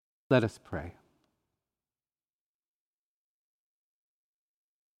Let us pray.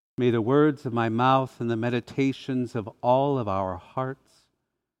 May the words of my mouth and the meditations of all of our hearts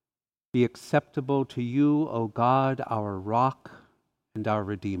be acceptable to you, O God, our rock and our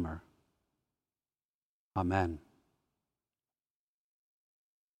Redeemer. Amen.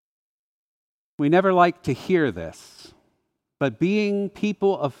 We never like to hear this, but being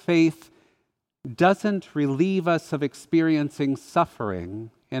people of faith doesn't relieve us of experiencing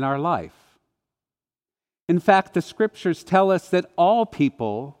suffering in our life. In fact, the scriptures tell us that all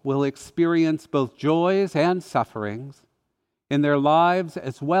people will experience both joys and sufferings in their lives,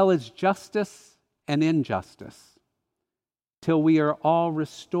 as well as justice and injustice, till we are all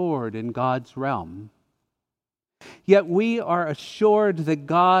restored in God's realm. Yet we are assured that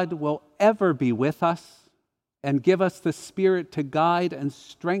God will ever be with us and give us the Spirit to guide and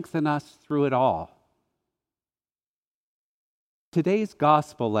strengthen us through it all. Today's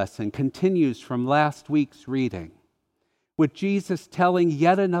gospel lesson continues from last week's reading, with Jesus telling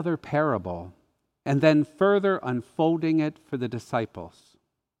yet another parable and then further unfolding it for the disciples.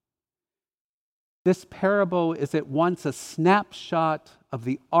 This parable is at once a snapshot of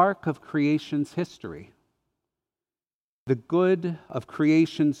the arc of creation's history, the good of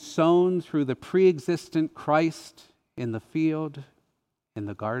creation sown through the pre-existent Christ in the field, in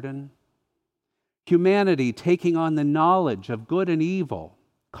the garden, humanity taking on the knowledge of good and evil,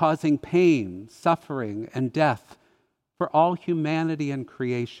 causing pain, suffering, and death for all humanity and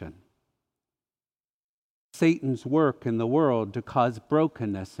creation. Satan's work in the world to cause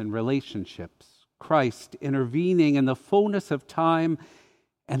brokenness in relationships, Christ intervening in the fullness of time,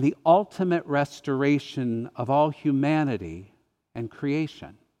 and the ultimate restoration of all humanity and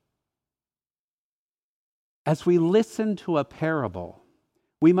creation. As we listen to a parable,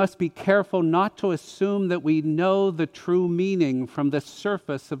 we must be careful not to assume that we know the true meaning from the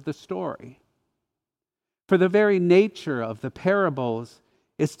surface of the story. For the very nature of the parables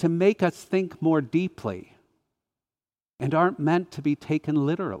is to make us think more deeply and aren't meant to be taken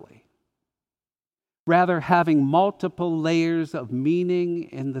literally, rather having multiple layers of meaning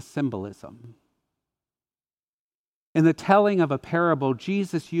in the symbolism. In the telling of a parable,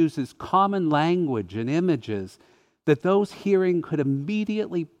 Jesus uses common language and images that those hearing could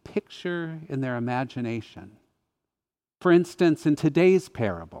immediately picture in their imagination. For instance, in today's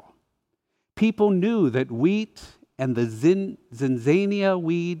parable, people knew that wheat and the zinzania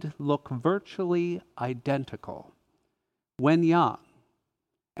weed look virtually identical when young,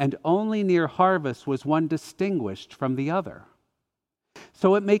 and only near harvest was one distinguished from the other.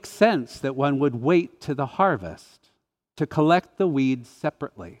 So it makes sense that one would wait to the harvest to collect the weeds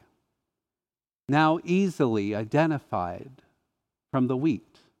separately, now easily identified from the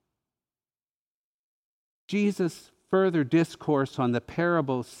wheat. Jesus' further discourse on the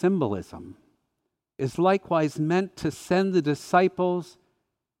parable's symbolism is likewise meant to send the disciples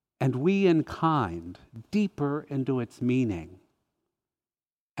and we in kind deeper into its meaning.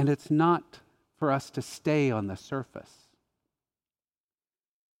 And it's not for us to stay on the surface.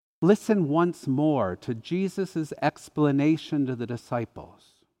 Listen once more to Jesus' explanation to the disciples.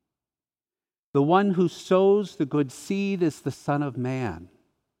 The one who sows the good seed is the Son of Man.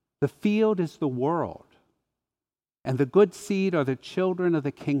 The field is the world, and the good seed are the children of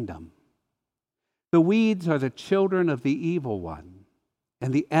the kingdom. The weeds are the children of the evil one,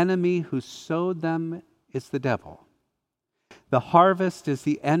 and the enemy who sowed them is the devil. The harvest is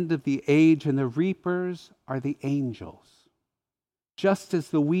the end of the age, and the reapers are the angels. Just as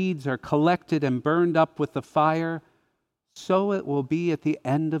the weeds are collected and burned up with the fire, so it will be at the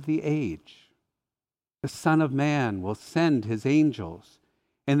end of the age. The Son of Man will send his angels,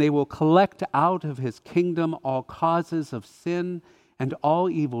 and they will collect out of his kingdom all causes of sin and all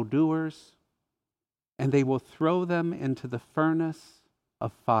evildoers, and they will throw them into the furnace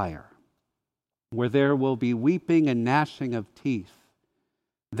of fire, where there will be weeping and gnashing of teeth.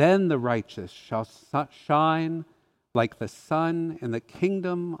 Then the righteous shall shine like the sun in the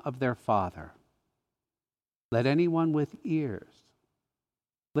kingdom of their Father. Let anyone with ears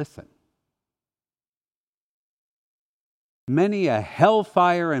listen. Many a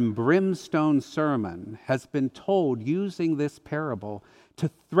hellfire and brimstone sermon has been told using this parable to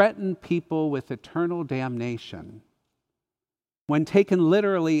threaten people with eternal damnation. When taken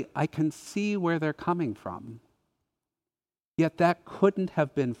literally, I can see where they're coming from. Yet that couldn't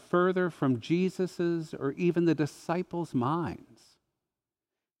have been further from Jesus's or even the disciples' minds.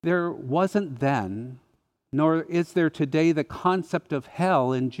 There wasn't then, nor is there today, the concept of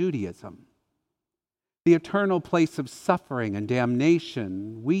hell in Judaism. The eternal place of suffering and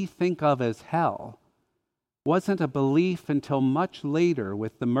damnation we think of as hell wasn't a belief until much later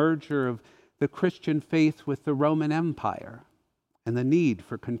with the merger of the Christian faith with the Roman Empire and the need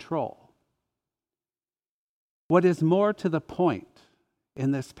for control. What is more to the point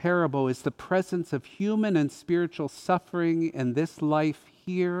in this parable is the presence of human and spiritual suffering in this life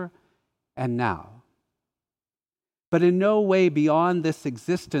here and now, but in no way beyond this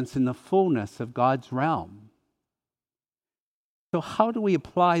existence in the fullness of God's realm. So how do we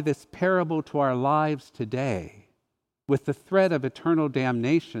apply this parable to our lives today with the threat of eternal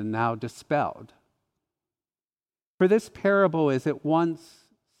damnation now dispelled? For this parable is at once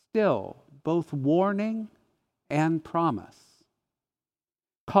still both warning and promise,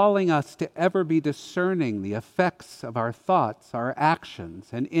 calling us to ever be discerning the effects of our thoughts, our actions,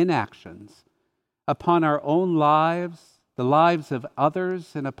 and inactions upon our own lives, the lives of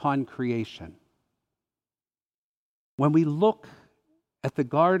others, and upon creation. When we look at the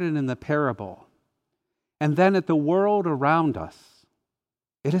garden in the parable, and then at the world around us,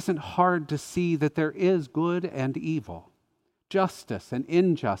 it isn't hard to see that there is good and evil, justice and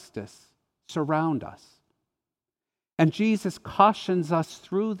injustice surround us. And Jesus cautions us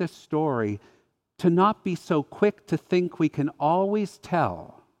through this story to not be so quick to think we can always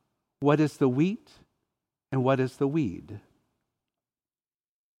tell what is the wheat and what is the weed.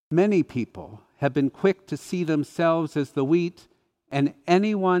 Many people have been quick to see themselves as the wheat and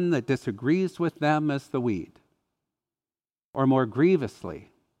anyone that disagrees with them as the weed. Or more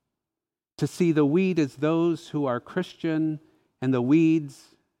grievously, to see the weed as those who are Christian and the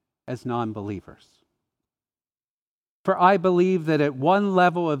weeds as non-believers. For I believe that at one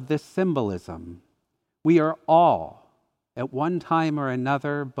level of this symbolism, we are all, at one time or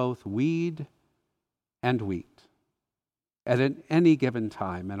another, both weed and wheat, at any given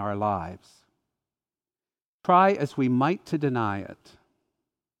time in our lives. Try as we might to deny it.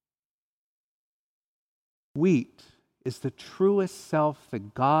 Wheat is the truest self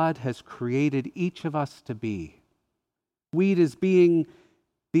that God has created each of us to be. Wheat is being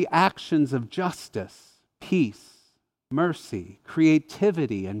the actions of justice, peace, mercy,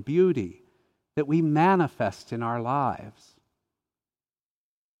 creativity, and beauty that we manifest in our lives.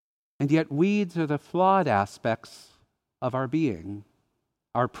 And yet weeds are the flawed aspects of our being,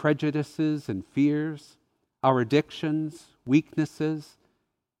 our prejudices and fears, our addictions, weaknesses,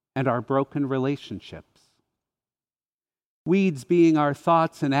 and our broken relationships. Weeds being our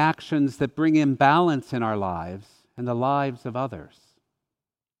thoughts and actions that bring imbalance in our lives and the lives of others.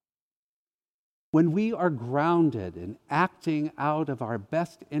 When we are grounded in acting out of our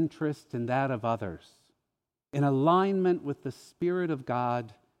best interest and that of others, in alignment with the Spirit of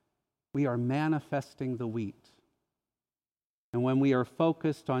God, we are manifesting the wheat. And when we are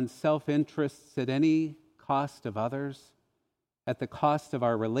focused on self-interests at any cost of others, at the cost of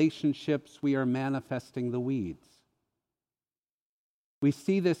our relationships, we are manifesting the weeds. We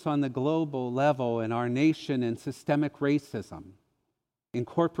see this on the global level in our nation in systemic racism, in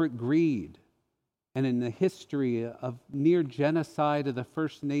corporate greed, and in the history of near genocide of the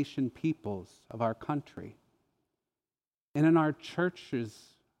First Nation peoples of our country. And in our church's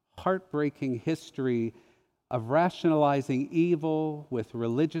heartbreaking history of rationalizing evil with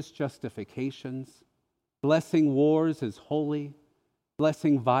religious justifications, blessing wars as holy,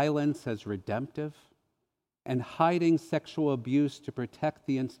 blessing violence as redemptive, and hiding sexual abuse to protect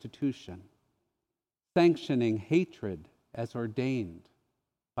the institution, sanctioning hatred as ordained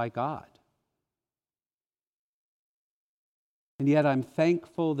by God. And yet I'm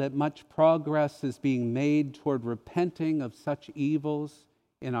thankful that much progress is being made toward repenting of such evils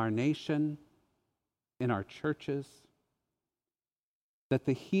in our nation, in our churches, that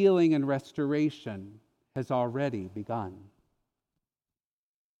the healing and restoration has already begun.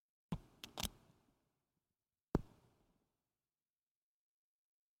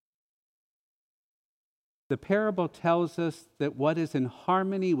 The parable tells us that what is in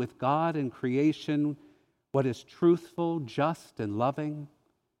harmony with God and creation, what is truthful, just, and loving,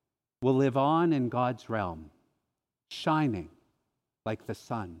 will live on in God's realm, shining like the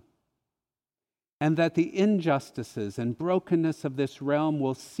sun. And that the injustices and brokenness of this realm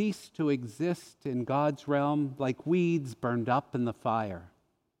will cease to exist in God's realm like weeds burned up in the fire.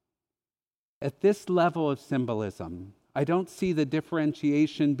 At this level of symbolism, I don't see the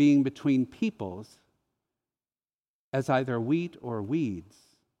differentiation being between peoples as either wheat or weeds.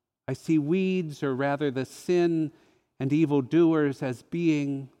 I see weeds, or rather the sin and evildoers, as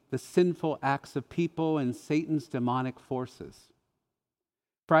being the sinful acts of people and Satan's demonic forces.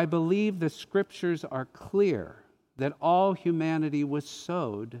 For I believe the scriptures are clear that all humanity was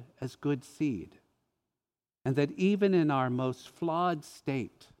sowed as good seed, and that even in our most flawed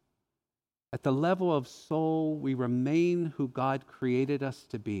state, At the level of soul, we remain who God created us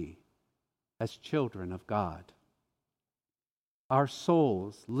to be as children of God. Our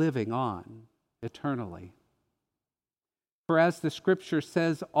souls living on eternally. For as the scripture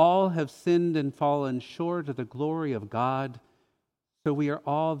says, all have sinned and fallen short of the glory of God, so we are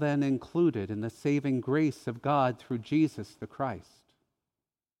all then included in the saving grace of God through Jesus the Christ.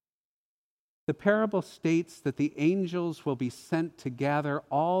 The parable states that the angels will be sent to gather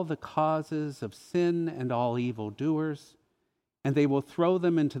all the causes of sin and all evildoers, and they will throw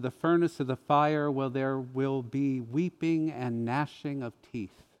them into the furnace of the fire where there will be weeping and gnashing of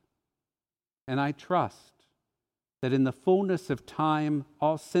teeth. And I trust that in the fullness of time,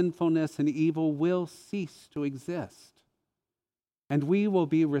 all sinfulness and evil will cease to exist, and we will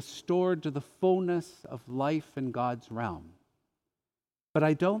be restored to the fullness of life in God's realm. But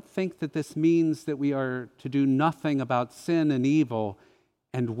I don't think that this means that we are to do nothing about sin and evil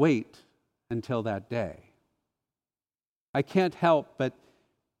and wait until that day. I can't help but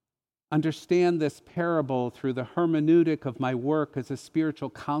understand this parable through the hermeneutic of my work as a spiritual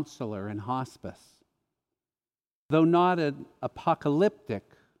counselor in hospice. Though not an apocalyptic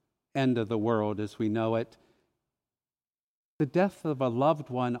end of the world as we know it, the death of a loved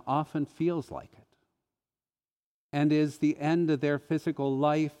one often feels like it, and is the end of their physical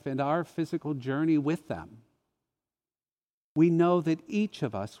life and our physical journey with them. We know that each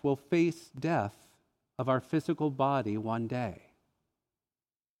of us will face death of our physical body one day.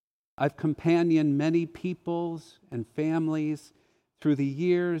 I've companioned many peoples and families through the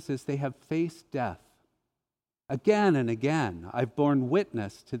years as they have faced death. Again and again, I've borne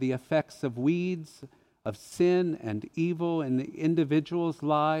witness to the effects of weeds, of sin and evil in the individuals'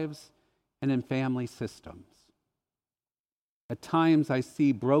 lives and in family systems. At times I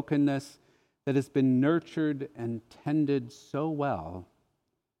see brokenness that has been nurtured and tended so well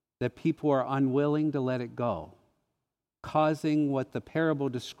that people are unwilling to let it go, causing what the parable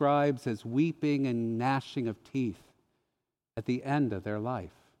describes as weeping and gnashing of teeth at the end of their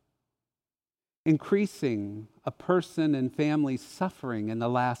life, increasing a person and family's suffering in the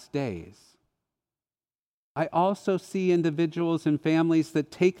last days. I also see individuals and families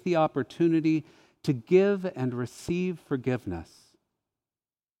that take the opportunity to give and receive forgiveness.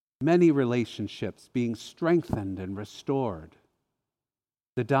 Many relationships being strengthened and restored.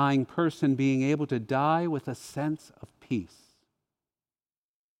 The dying person being able to die with a sense of peace,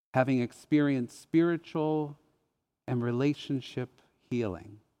 having experienced spiritual and relationship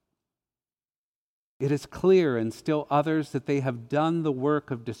healing. It is clear in still others that they have done the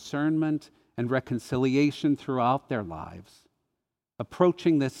work of discernment and reconciliation throughout their lives,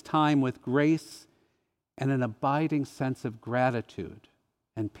 approaching this time with grace and an abiding sense of gratitude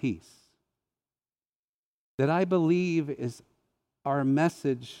and peace. That I believe is our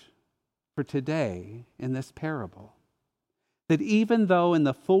message for today in this parable. That even though in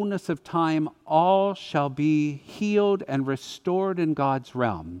the fullness of time all shall be healed and restored in God's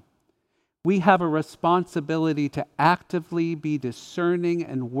realm, we have a responsibility to actively be discerning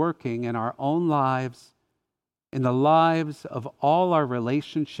and working in our own lives, in the lives of all our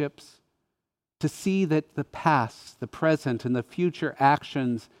relationships, to see that the past, the present, and the future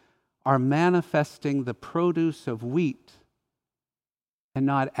actions are manifesting the produce of wheat and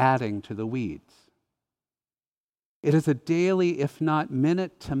not adding to the weeds. It is a daily, if not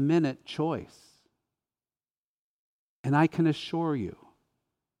minute-to-minute choice. And I can assure you,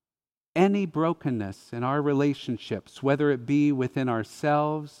 any brokenness in our relationships, whether it be within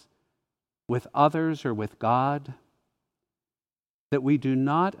ourselves, with others, or with God, that we do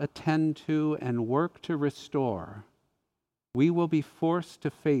not attend to and work to restore, we will be forced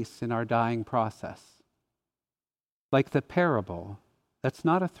to face in our dying process. Like the parable, that's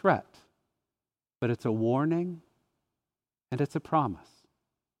not a threat, but it's a warning and it's a promise.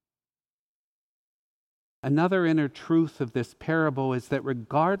 Another inner truth of this parable is that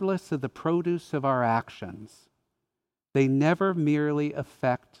regardless of the produce of our actions, they never merely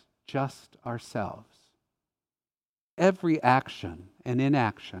affect just ourselves. Every action and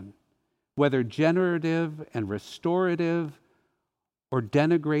inaction, whether generative and restorative or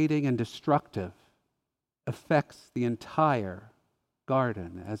denigrating and destructive, affects the entire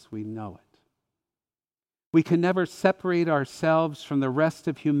garden as we know it. We can never separate ourselves from the rest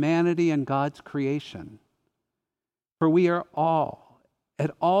of humanity and God's creation, for we are all,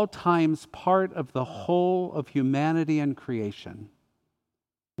 at all times, part of the whole of humanity and creation.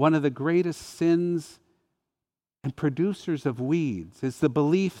 One of the greatest sins and producers of weeds is the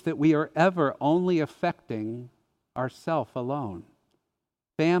belief that we are ever only affecting ourselves alone,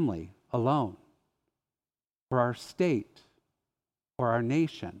 family alone, or our state, or our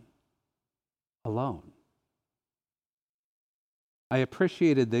nation, alone. I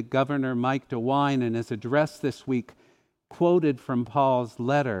appreciated that Governor Mike DeWine in his address this week quoted from Paul's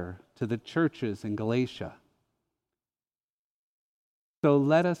letter to the churches in Galatia. So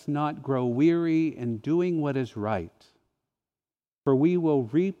let us not grow weary in doing what is right, for we will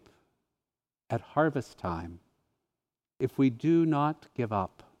reap at harvest time if we do not give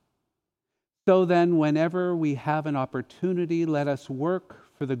up. So then, whenever we have an opportunity, let us work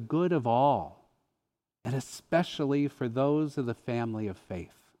for the good of all, and especially for those of the family of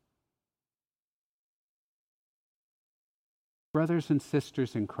faith. Brothers and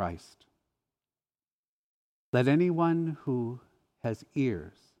sisters in Christ, let anyone who has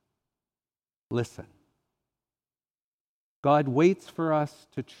ears listen. God waits for us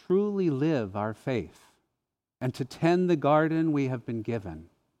to truly live our faith and to tend the garden we have been given,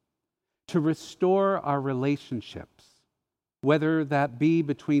 to restore our relationships, whether that be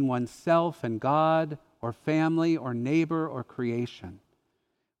between oneself and God, or family, or neighbor, or creation,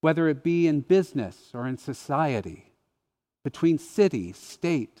 whether it be in business or in society, between city,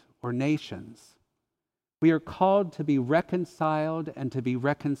 state, or nations. We are called to be reconciled and to be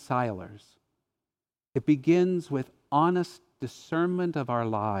reconcilers. It begins with honest discernment of our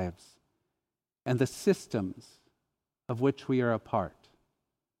lives and the systems of which we are a part.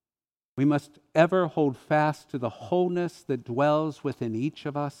 We must ever hold fast to the wholeness that dwells within each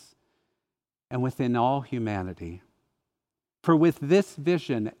of us and within all humanity. For with this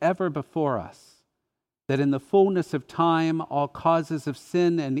vision ever before us, that in the fullness of time all causes of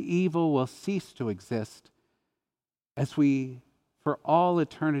sin and evil will cease to exist, as we for all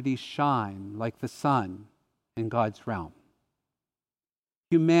eternity shine like the sun in God's realm.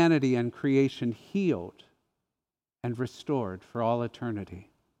 Humanity and creation healed and restored for all eternity.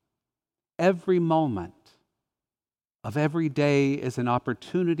 Every moment of every day is an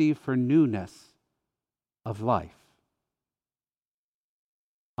opportunity for newness of life.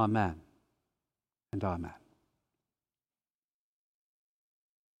 Amen and amen.